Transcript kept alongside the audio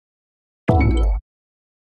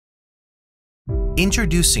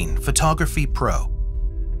Introducing Photography Pro.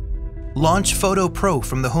 Launch Photo Pro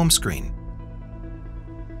from the home screen.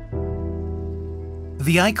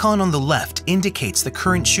 The icon on the left indicates the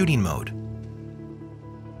current shooting mode.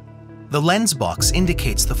 The lens box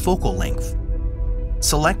indicates the focal length.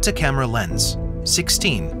 Select a camera lens,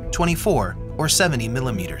 16, 24, or 70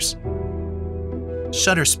 millimeters.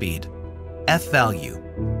 Shutter speed, f-value,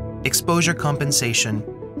 exposure compensation,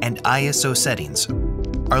 and ISO settings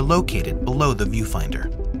are located below the viewfinder.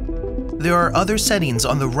 There are other settings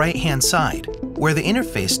on the right-hand side where the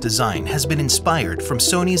interface design has been inspired from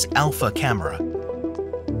Sony's Alpha camera.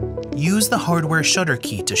 Use the hardware shutter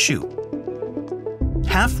key to shoot.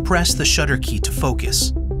 Half-press the shutter key to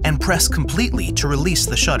focus and press completely to release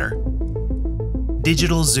the shutter.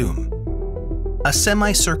 Digital zoom. A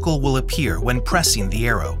semicircle will appear when pressing the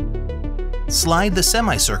arrow. Slide the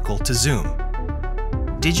semicircle to zoom.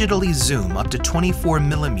 Digitally zoom up to 24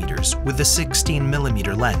 millimeters with a 16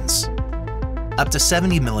 millimeter lens. Up to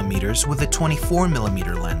 70 millimeters with a 24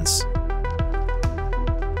 millimeter lens.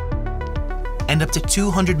 And up to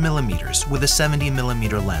 200 millimeters with a 70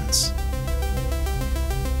 millimeter lens.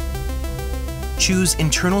 Choose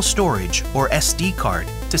internal storage or SD card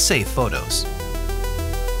to save photos.